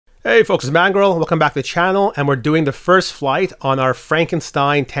Hey folks, it's Mangrel. Welcome back to the channel, and we're doing the first flight on our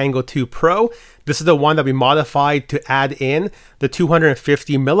Frankenstein Tango 2 Pro. This is the one that we modified to add in the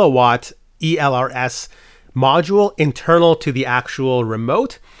 250 milliwatt ELRS module internal to the actual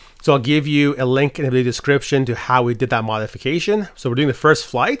remote. So I'll give you a link in the description to how we did that modification. So we're doing the first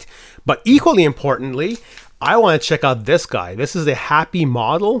flight, but equally importantly, I want to check out this guy. This is the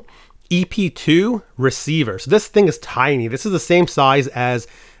Happymodel EP2 Receiver. So this thing is tiny. This is the same size as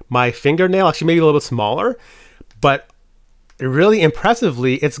my fingernail, actually maybe a little bit smaller, but really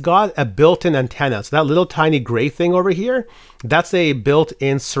impressively, it's got a built-in antenna. So that little tiny gray thing over here, that's a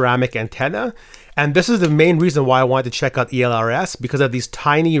built-in ceramic antenna. And this is the main reason why I wanted to check out ELRS, because of these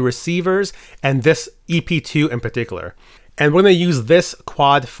tiny receivers and this EP2 in particular. And we're going to use this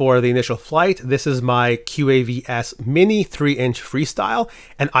quad for the initial flight. This is my QAVS Mini 3-inch Freestyle,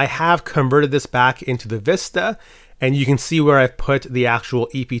 and I have converted this back into the Vista. And you can see where I've put the actual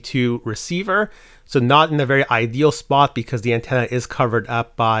EP2 receiver. So not in a very ideal spot because the antenna is covered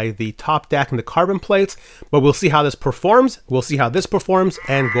up by the top deck and the carbon plates, but we'll see how this performs. We'll see how this performs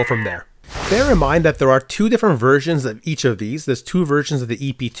and go from there. Bear in mind that there are two different versions of each of these. There's two versions of the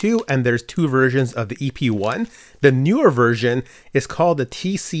EP2 and there's two versions of the EP1. The newer version is called the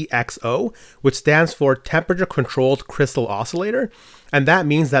TCXO, which stands for Temperature Controlled Crystal Oscillator. And that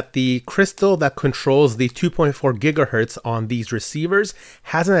means that the crystal that controls the 2.4 gigahertz on these receivers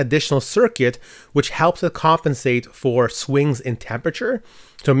has an additional circuit which helps to compensate for swings in temperature.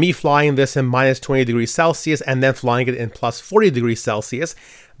 So me flying this in minus 20 degrees Celsius and then flying it in plus 40 degrees Celsius,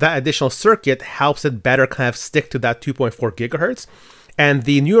 that additional circuit helps it better kind of stick to that 2.4 gigahertz. And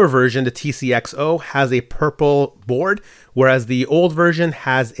the newer version, the TCXO, has a purple board, whereas the old version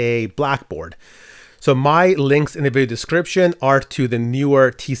has a black board. So my links in the video description are to the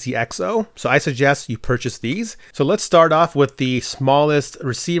newer TCXO. So I suggest you purchase these. So let's start off with the smallest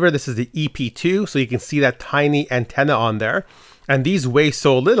receiver. This is the EP2. So you can see that tiny antenna on there. And these weigh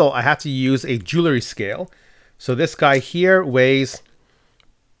so little, I have to use a jewelry scale. So this guy here weighs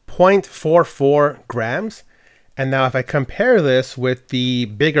 0.44 grams. And now if I compare this with the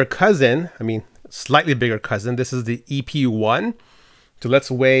bigger cousin, slightly bigger cousin, this is the EP1. So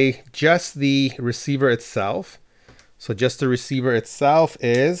let's weigh just the receiver itself. So just the receiver itself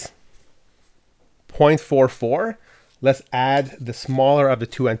is 0.44. Let's add the smaller of the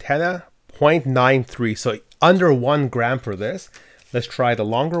two antenna, 0.93. So under 1 gram for this. Let's try the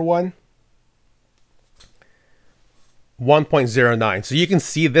longer one. 1.09. So you can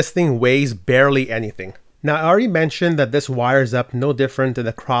see this thing weighs barely anything. Now, I already mentioned that this wires up no different than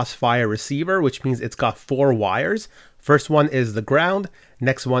the Crossfire receiver, which means it's got 4 wires. First one is the ground,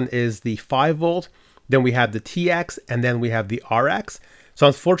 next one is the 5 volt, then we have the TX, and then we have the RX. So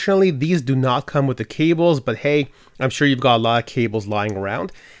unfortunately, these do not come with the cables, but hey, I'm sure you've got a lot of cables lying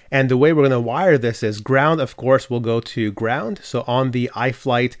around. And the way we're going to wire this is ground, of course, will go to ground. So on the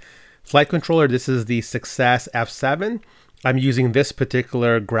iFlight flight controller, this is the Success F7. I'm using this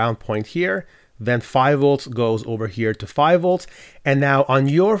particular ground point here. Then 5 volts goes over here to 5 volts. And now on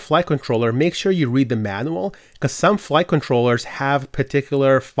your flight controller, make sure you read the manual, because some flight controllers have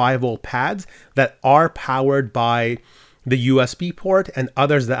particular 5 volt pads that are powered by the USB port and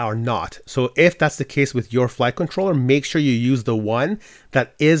others that are not. So if that's the case with your flight controller, make sure you use the one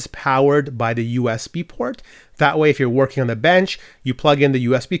that is powered by the USB port. That way, if you're working on the bench, you plug in the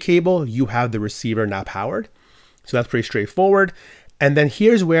USB cable, you have the receiver now powered. So that's pretty straightforward. And then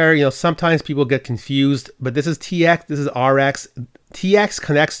here's where, sometimes people get confused, but this is TX, this is RX. TX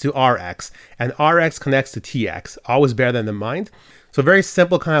connects to RX and RX connects to TX. Always bear that in mind. So very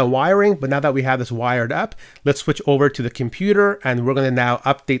simple kind of wiring, but now that we have this wired up, let's switch over to the computer and we're gonna now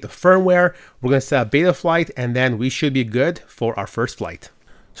update the firmware. We're gonna set up Betaflight and then we should be good for our first flight.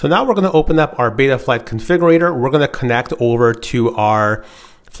 So now we're gonna open up our Betaflight configurator. We're gonna connect over to our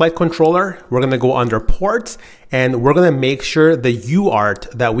flight controller. We're going to go under ports and we're going to make sure the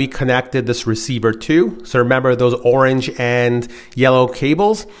UART that we connected this receiver to. So remember those orange and yellow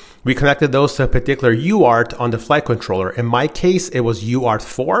cables, we connected those to a particular UART on the flight controller. In my case, it was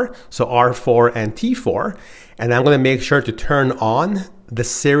UART4, so R4 and T4. And I'm going to make sure to turn on the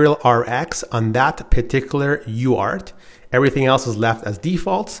serial RX on that particular UART. Everything else is left as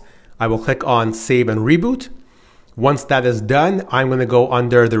defaults. I will click on save and reboot. Once that is done, I'm going to go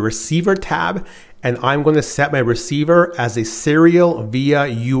under the receiver tab and I'm going to set my receiver as a serial via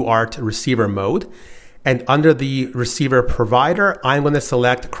UART receiver mode. And under the receiver provider, I'm going to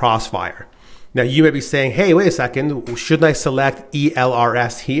select Crossfire. Now you may be saying, hey, wait a second, shouldn't I select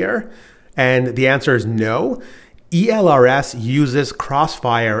ELRS here? And the answer is no. ELRS uses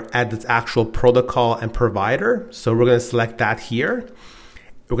Crossfire as its actual protocol and provider. So we're going to select that here.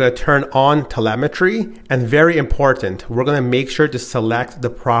 We're going to turn on telemetry, and very important, we're going to make sure to select the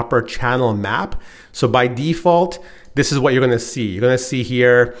proper channel map. So by default, this is what you're going to see. You're going to see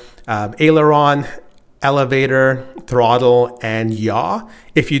here aileron, elevator, throttle, and yaw.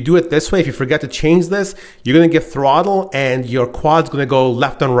 If you do it this way, if you forget to change this, you're going to get throttle and your quad's going to go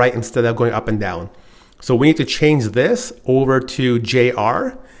left and right instead of going up and down. So we need to change this over to JR,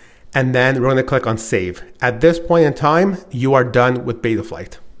 and then we're going to click on save. At this point in time, you are done with beta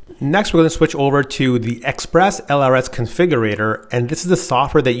flight. Next, we're going to switch over to the ExpressLRS configurator, and this is the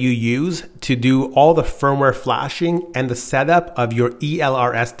software that you use to do all the firmware flashing and the setup of your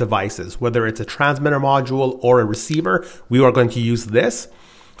ELRS devices, whether it's a transmitter module or a receiver. We are going to use this.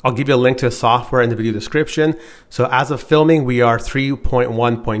 I'll give you a link to the software in the video description. So as of filming, we are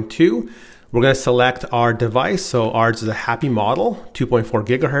 3.1.2. We're going to select our device. So ours is a Happymodel 2.4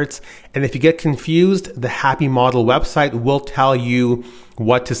 gigahertz. And if you get confused, the Happymodel website will tell you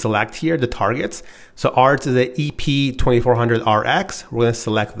what to select here, the targets. So ours is the EP2400RX. We're going to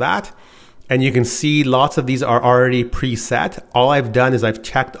select that. And you can see lots of these are already preset. All I've done is I've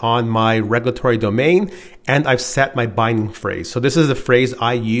checked on my regulatory domain and I've set my binding phrase. So this is the phrase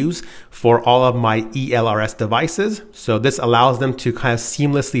I use for all of my ELRS devices. So this allows them to kind of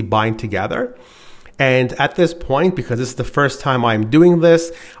seamlessly bind together. And at this point, because this is the first time I'm doing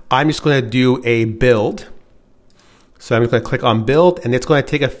this, I'm just going to do a build. So I'm just going to click on build, and it's going to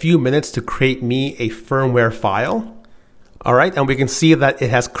take a few minutes to create me a firmware file. All right, and we can see that it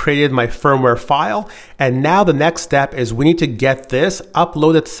has created my firmware file. And now the next step is we need to get this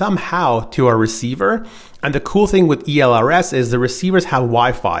uploaded somehow to our receiver. And the cool thing with ELRS is the receivers have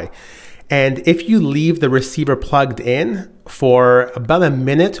Wi-Fi. And if you leave the receiver plugged in for about a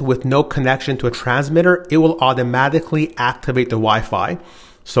minute with no connection to a transmitter, it will automatically activate the Wi-Fi.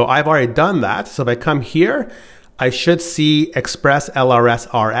 So I've already done that. So if I come here, I should see ExpressLRS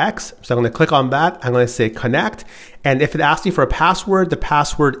RX. So I'm going to click on that. I'm going to say connect. And if it asks you for a password, the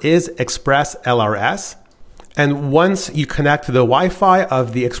password is ExpressLRS. And once you connect to the Wi-Fi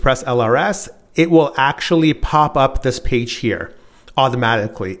of the ExpressLRS, it will actually pop up this page here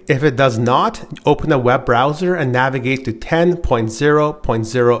automatically. If it does not, open a web browser and navigate to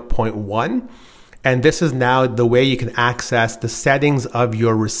 10.0.0.1. And this is now the way you can access the settings of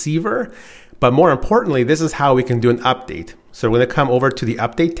your receiver. But more importantly, this is how we can do an update. So we're going to come over to the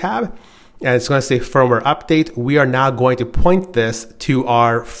update tab, and it's going to say firmware update. We are now going to point this to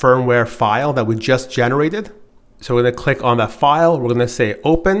our firmware file that we just generated. So we're going to click on that file. We're going to say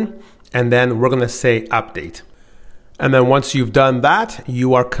open, and then we're going to say update. And then once you've done that,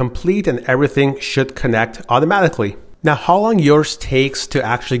 you are complete and everything should connect automatically. Now, how long yours takes to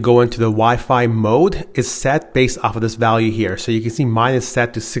actually go into the Wi-Fi mode is set based off of this value here. So you can see mine is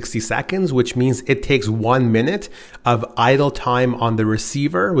set to 60 seconds, which means it takes 1 minute of idle time on the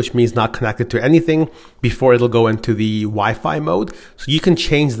receiver, which means not connected to anything, before it'll go into the Wi-Fi mode. So you can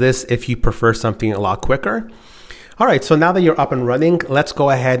change this if you prefer something a lot quicker. All right, so now that you're up and running, let's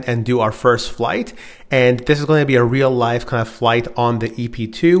go ahead and do our first flight. And this is going to be a real life kind of flight on the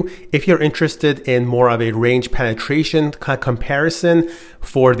EP2. If you're interested in more of a range penetration kind of comparison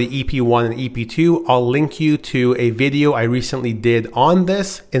for the EP1 and EP2, I'll link you to a video I recently did on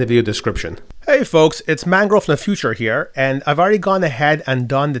this in the video description. Hey folks, it's Mangrove from the future here, and I've already gone ahead and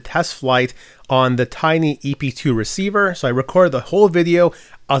done the test flight on the tiny EP2 receiver. So I recorded the whole video.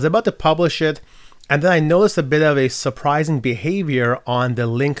 I was about to publish it, and then I noticed a bit of a surprising behavior on the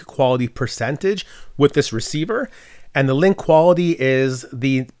link quality percentage with this receiver. And the link quality is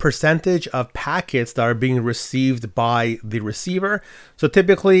the percentage of packets that are being received by the receiver. So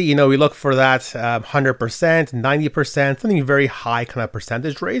typically, you know, we look for that 100%, 90%, something very high kind of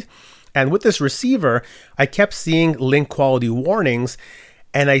percentage rate. And with this receiver, I kept seeing link quality warnings.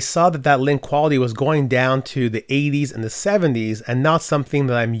 And I saw that that link quality was going down to the 80s and the 70s, and not something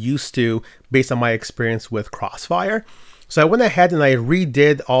that I'm used to based on my experience with Crossfire. So I went ahead and I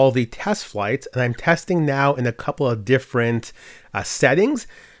redid all the test flights, and I'm testing now in a couple of different settings.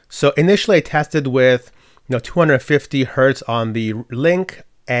 So initially I tested with 250 Hertz on the link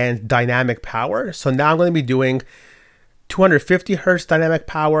and dynamic power. So now I'm going to be doing 250 Hertz dynamic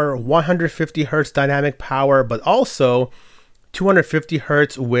power, 150 Hertz dynamic power, but also 250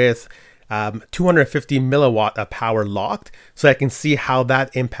 Hertz with 250 milliwatt of power locked, so I can see how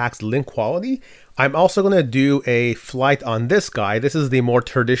that impacts link quality. I'm also going to do a flight on this guy. This is the more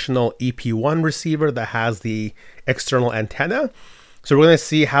traditional EP1 receiver that has the external antenna. So we're going to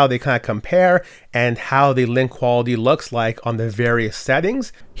see how they kind of compare and how the link quality looks like on the various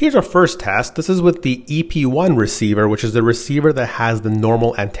settings. Here's our first test. This is with the EP1 receiver, which is the receiver that has the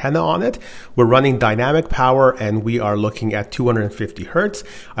normal antenna on it. We're running dynamic power and we are looking at 250 Hertz.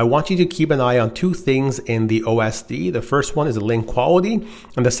 I want you to keep an eye on two things in the OSD. The first one is the link quality,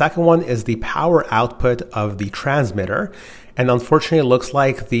 and the second one is the power output of the transmitter. And unfortunately, it looks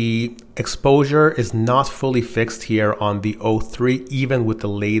like the exposure is not fully fixed here on the O3, even with the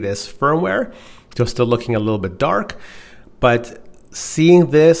latest firmware. So still looking a little bit dark, but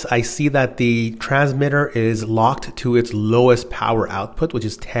seeing this, I see that the transmitter is locked to its lowest power output, which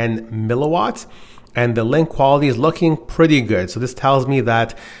is 10 milliwatts, and the link quality is looking pretty good. So this tells me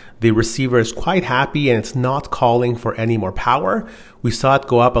that the receiver is quite happy and it's not calling for any more power. We saw it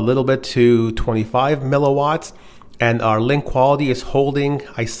go up a little bit to 25 milliwatts, and our link quality is holding.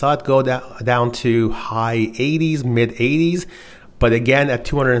 I saw it go down to high 80s, mid 80s, but again, at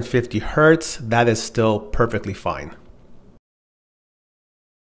 250 Hertz, that is still perfectly fine.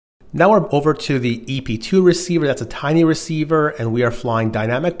 Now we're over to the EP2 receiver. That's a tiny receiver, and we are flying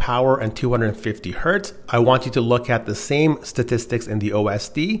dynamic power and 250 Hertz. I want you to look at the same statistics in the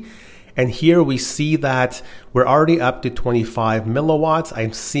OSD. And here we see that we're already up to 25 milliwatts.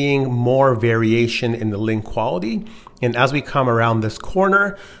 I'm seeing more variation in the link quality. And as we come around this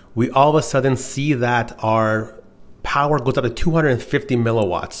corner, we all of a sudden see that our power goes up to 250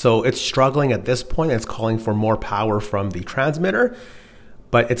 milliwatts. So it's struggling at this point. It's calling for more power from the transmitter.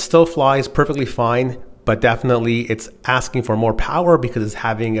 But it still flies perfectly fine, but definitely it's asking for more power because it's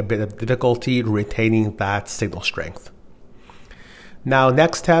having a bit of difficulty retaining that signal strength. Now,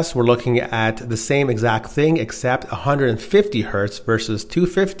 next test, we're looking at the same exact thing except 150 Hertz versus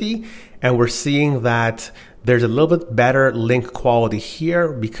 250, and we're seeing that there's a little bit better link quality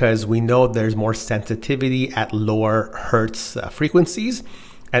here because we know there's more sensitivity at lower Hertz frequencies.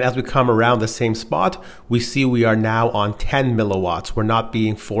 And as we come around the same spot, we see we are now on 10 milliwatts. We're not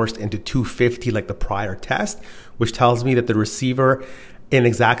being forced into 250 like the prior test, which tells me that the receiver in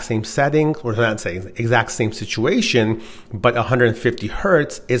exact same setting, or not saying exact same situation, but 150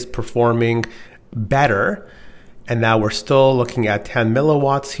 Hertz is performing better. And now we're still looking at 10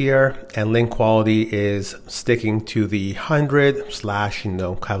 milliwatts here, and link quality is sticking to the 100 slash, kind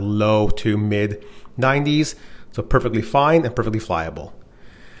of low to mid 90s. So perfectly fine and perfectly flyable.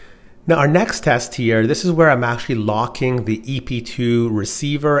 Now our next test here, this is where I'm actually locking the EP2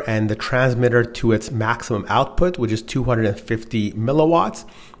 receiver and the transmitter to its maximum output, which is 250 milliwatts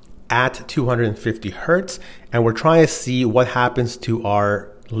at 250 Hertz. And we're trying to see what happens to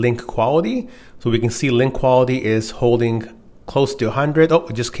our link quality. So we can see link quality is holding close to 100. Oh,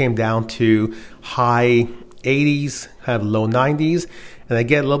 it just came down to high 80s, kind of low 90s. And I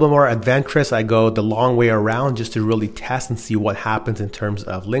get a little bit more adventurous. I go the long way around just to really test and see what happens in terms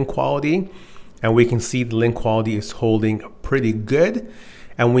of link quality. And we can see the link quality is holding pretty good.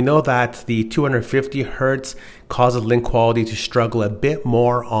 And we know that the 250 Hertz causes link quality to struggle a bit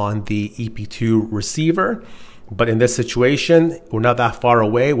more on the EP2 receiver. But in this situation, we're not that far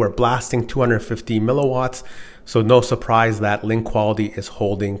away. We're blasting 250 milliwatts. So no surprise that link quality is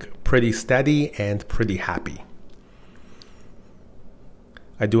holding pretty steady and pretty happy.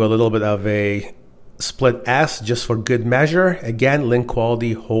 I do a little bit of a split S just for good measure. Again, link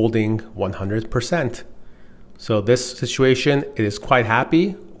quality holding 100%. So this situation, it is quite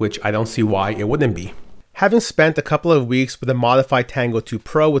happy, which I don't see why it wouldn't be. Having spent a couple of weeks with a modified Tango 2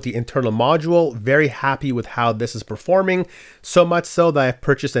 Pro with the internal module, very happy with how this is performing. So much so that I've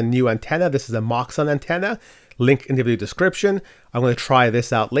purchased a new antenna. This is a Moxon antenna. Link in the video description. I'm going to try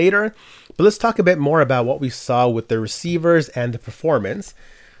this out later. But let's talk a bit more about what we saw with the receivers and the performance.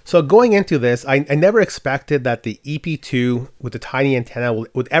 So going into this, I never expected that the EP2 with the tiny antenna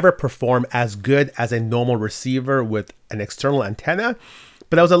would ever perform as good as a normal receiver with an external antenna.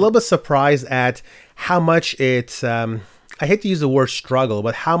 But I was a little bit surprised at how much it's, I hate to use the word struggle,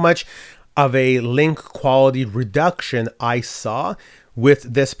 but how much of a link quality reduction I saw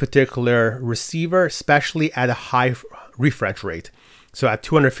with this particular receiver, especially at a high refresh rate. So at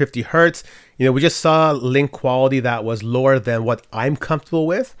 250 Hertz, we just saw link quality that was lower than what I'm comfortable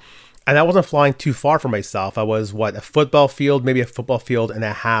with. And I wasn't flying too far from myself. I was, a football field, maybe a football field and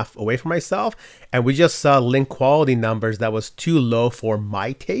a half away from myself. And we just saw link quality numbers that was too low for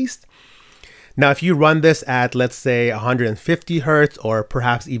my taste. Now, if you run this at, let's say, 150 Hertz or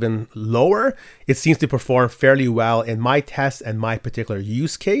perhaps even lower, it seems to perform fairly well in my test and my particular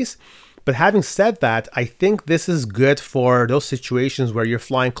use case. But having said that, I think this is good for those situations where you're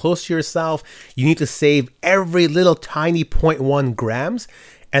flying close to yourself. You need to save every little tiny 0.1 grams.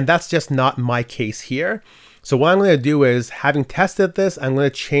 And that's just not my case here. So what I'm going to do is, having tested this, I'm going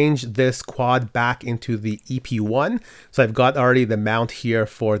to change this quad back into the EP1. So I've got already the mount here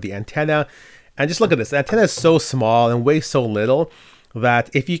for the antenna. And just look at this. The antenna is so small and weighs so little that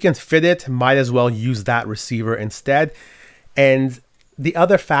if you can fit it, might as well use that receiver instead. And the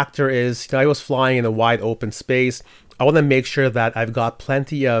other factor is, I was flying in a wide open space. I want to make sure that I've got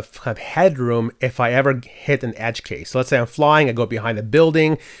plenty of kind of headroom if I ever hit an edge case. So let's say I'm flying, I go behind a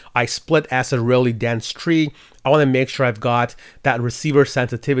building, I split as a really dense tree. I want to make sure I've got that receiver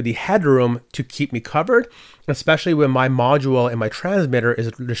sensitivity headroom to keep me covered, especially when my module and my transmitter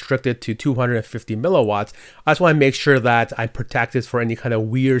is restricted to 250 milliwatts. I just want to make sure that I'm protected for any kind of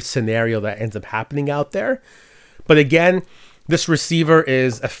weird scenario that ends up happening out there. But again, this receiver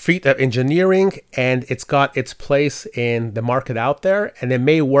is a feat of engineering, and it's got its place in the market out there, and it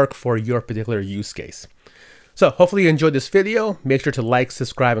may work for your particular use case. So hopefully you enjoyed this video. Make sure to like,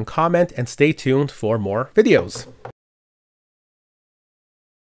 subscribe, and comment, and stay tuned for more videos.